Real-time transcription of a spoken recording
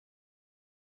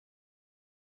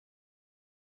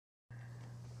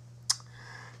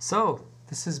So,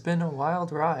 this has been a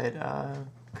wild ride.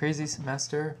 Crazy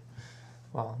semester.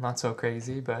 Well, not so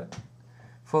crazy, but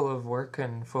full of work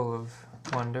and full of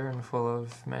wonder and full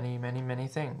of many, many, many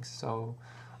things. So,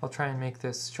 I'll try and make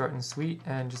this short and sweet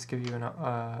and just give you an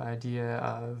idea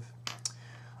of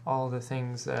all the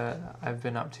things that I've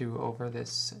been up to over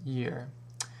this year.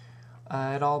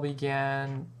 It all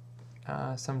began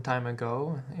some time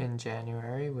ago in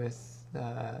January with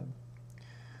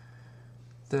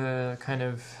the kind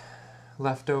of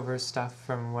leftover stuff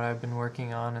from what I've been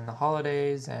working on in the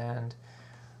holidays and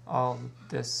all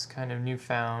this kind of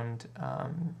newfound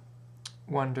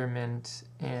wonderment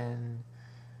in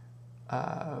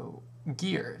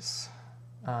gears.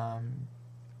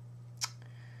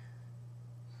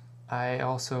 I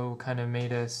also kind of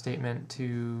made a statement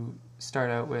to start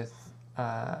out with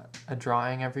a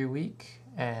drawing every week,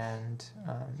 and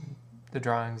the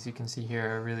drawings you can see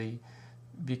here are really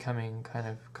becoming kind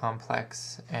of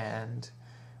complex and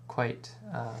quite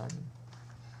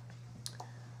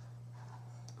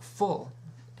full,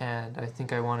 and I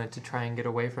think I wanted to try and get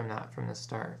away from that from the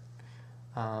start.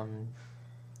 I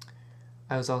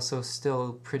was also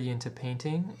still pretty into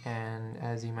painting, and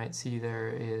as you might see, there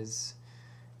is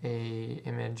a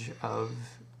image of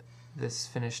this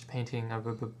finished painting of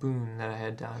a baboon that I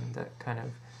had done that kind of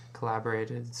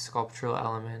collaborated sculptural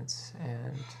elements,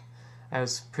 and I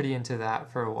was pretty into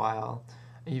that for a while,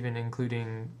 even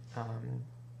including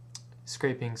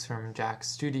scrapings from Jack's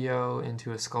studio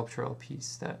into a sculptural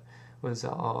piece that was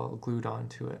all glued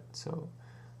onto it. So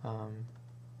I'll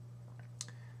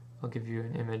give you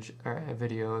an image or a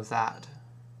video of that.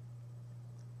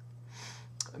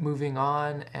 Moving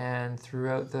on, and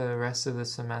throughout the rest of the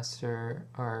semester,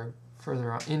 or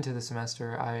further on into the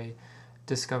semester, I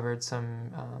discovered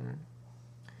some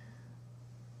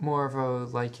more of a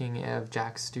liking of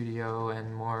Jack's studio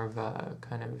and more of a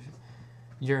kind of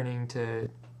yearning to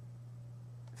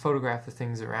photograph the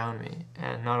things around me.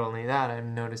 And not only that,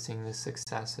 I'm noticing the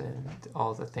success in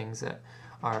all the things that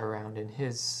are around in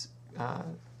his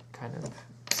kind of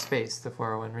space, the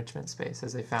 401 Richmond space,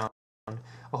 as I found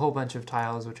a whole bunch of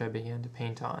tiles which I began to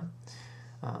paint on.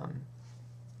 And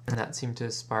that seemed to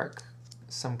spark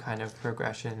some kind of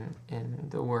progression in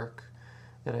the work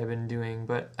that I've been doing,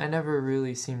 but I never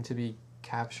really seemed to be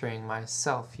capturing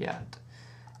myself yet.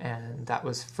 And that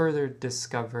was further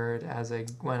discovered as I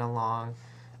went along,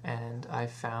 and I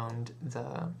found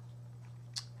the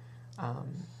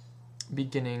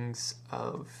beginnings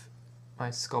of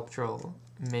my sculptural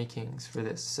makings for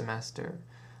this semester,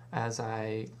 as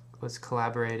I was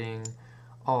collaborating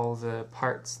all the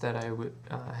parts that I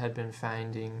had been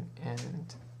finding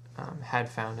and had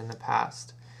found in the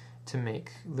past to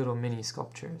make little mini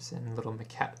sculptures and little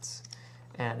maquettes.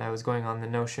 And I was going on the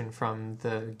notion from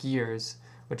the gears,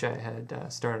 which I had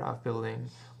started off building,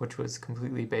 which was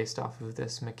completely based off of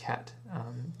this maquette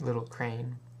little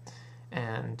crane,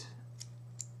 and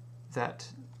that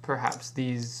perhaps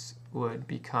these would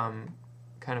become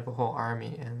kind of a whole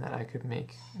army, and that I could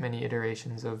make many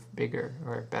iterations of bigger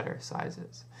or better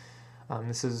sizes.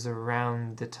 This is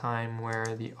around the time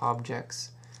where the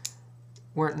objects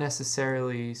weren't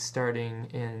necessarily starting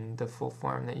in the full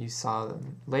form that you saw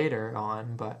them later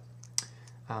on, but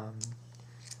I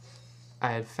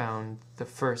had found the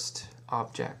first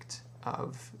object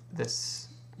of this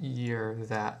year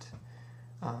that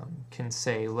can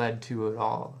say led to it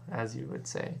all, as you would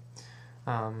say.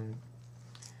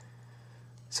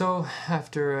 So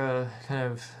after a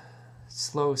kind of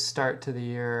slow start to the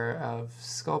year of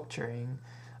sculpturing,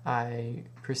 I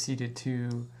proceeded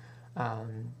to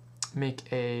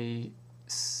make a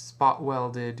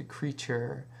spot-welded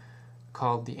creature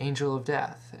called the Angel of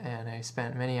Death, and I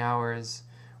spent many hours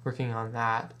working on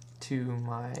that. To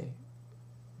my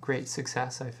great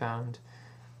success, I found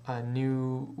a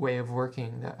new way of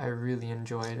working that I really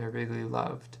enjoyed, I really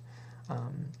loved.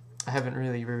 I haven't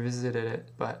really revisited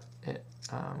it, but it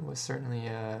was certainly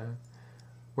a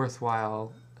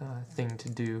worthwhile thing to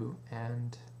do,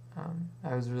 and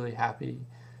I was really happy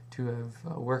to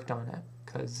have worked on it,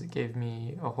 because it gave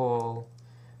me a whole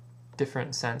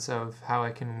different sense of how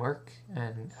I can work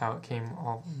and how it came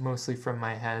all mostly from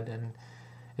my head, and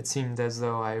it seemed as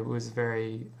though I was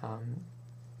very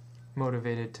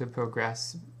motivated to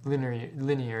progress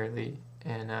linearly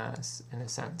in a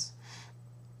sense,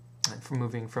 from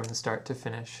moving from the start to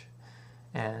finish.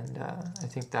 And I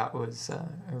think that was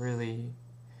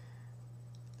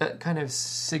that kind of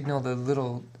signaled a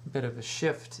little bit of a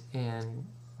shift in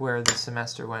where the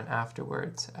semester went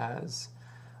afterwards, as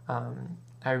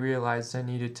I realized I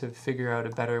needed to figure out a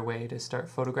better way to start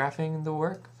photographing the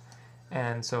work.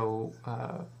 And so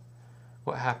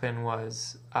what happened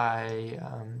was I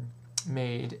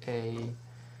made a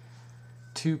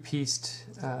two-pieced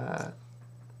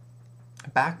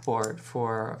backboard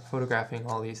for photographing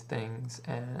all these things,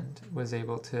 and was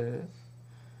able to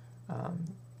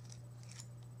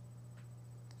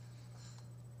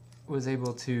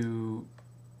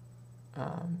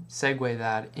segue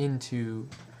that into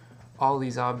all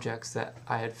these objects that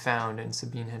I had found and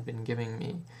Sabine had been giving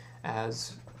me.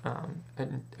 As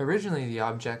originally the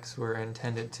objects were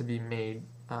intended to be made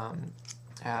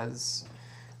as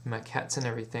maquettes and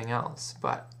everything else,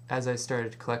 but as I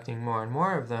started collecting more and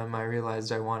more of them, I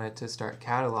realized I wanted to start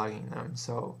cataloging them,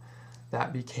 so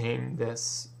that became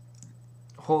this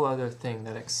whole other thing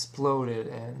that exploded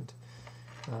and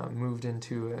moved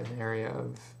into an area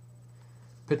of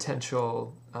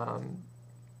potential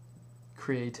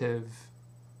creative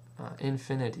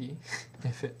infinity,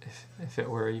 if it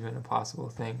were even a possible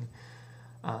thing.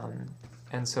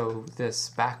 And so this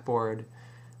backboard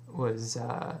was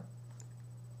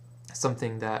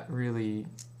something that really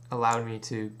allowed me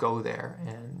to go there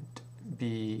and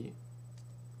be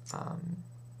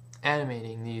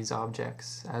animating these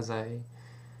objects as I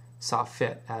saw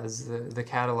fit, as the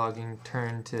cataloging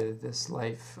turned to this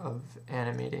life of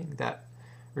animating that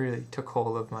really took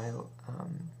hold of my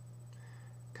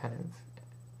kind of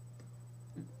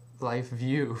life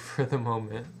view for the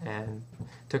moment, and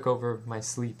took over my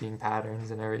sleeping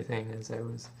patterns and everything as I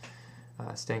was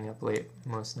staying up late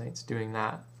most nights doing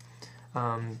that.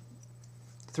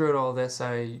 Throughout all this,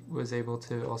 I was able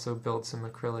to also build some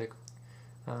acrylic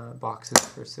boxes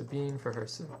for Sabine for her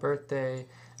birthday,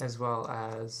 as well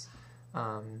as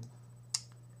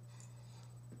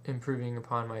improving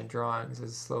upon my drawings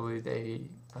as slowly they,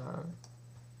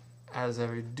 as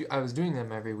I was doing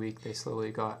them every week, they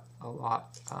slowly got a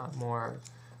lot more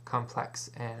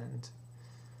complex, and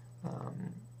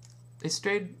they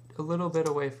strayed a little bit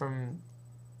away from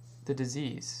the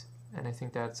disease, and I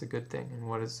think that's a good thing, and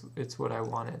it's what I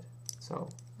wanted. So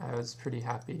I was pretty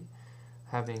happy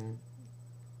having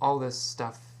all this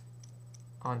stuff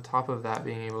on top of that,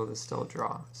 being able to still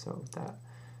draw. So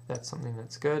that's something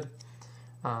that's good.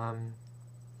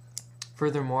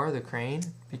 Furthermore, the crane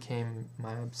became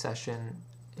my obsession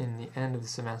in the end of the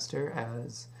semester,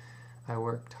 as I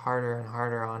worked harder and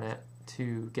harder on it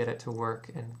to get it to work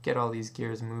and get all these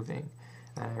gears moving.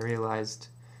 And I realized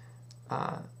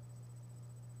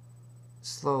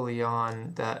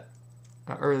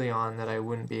early on that I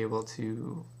wouldn't be able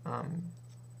to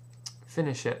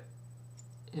finish it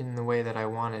in the way that I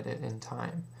wanted it in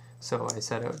time. So I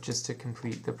set out just to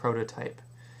complete the prototype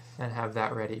and have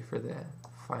that ready for the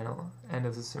final end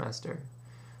of the semester.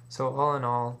 So all in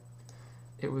all,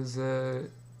 it was a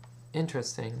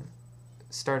interesting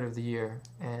start of the year,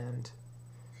 and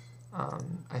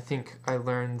I think I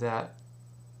learned that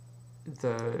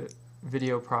the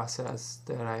video process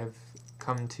that I've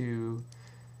come to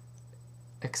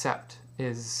accept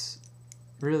is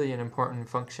really an important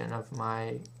function of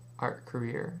my art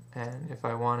career. And if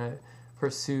I want to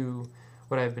pursue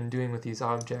what I've been doing with these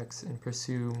objects and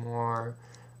pursue more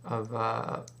of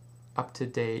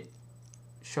up-to-date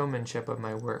showmanship of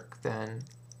my work, then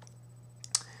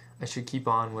I should keep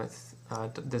on with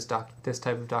this type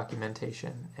of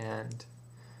documentation, and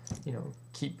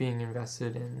keep being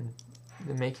invested in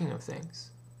the making of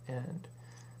things. And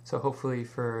so hopefully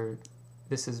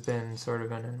this has been sort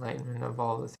of an enlightenment of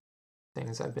all the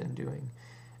things I've been doing,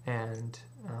 and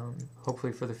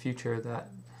hopefully for the future that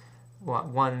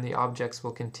one, the objects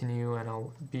will continue, and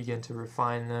I'll begin to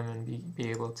refine them and be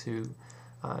able to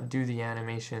do the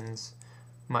animations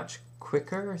much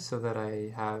quicker, so that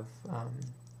I have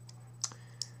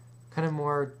kind of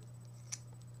more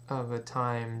of a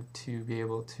time to be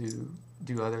able to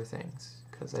do other things,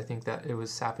 because I think that it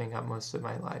was sapping up most of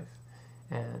my life,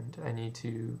 and I need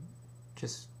to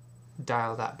just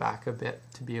dial that back a bit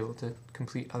to be able to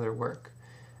complete other work.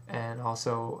 And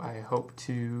also I hope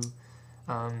to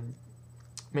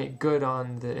make good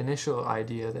on the initial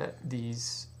idea that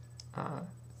these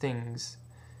things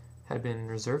had been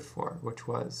reserved for, which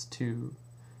was to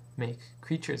make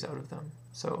creatures out of them.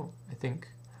 So I think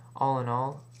all in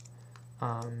all,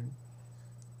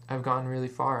 I've gone really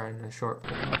far in a short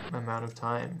amount of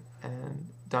time and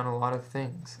done a lot of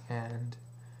things, and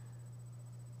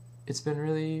it's been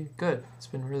really good. It's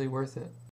been really worth it.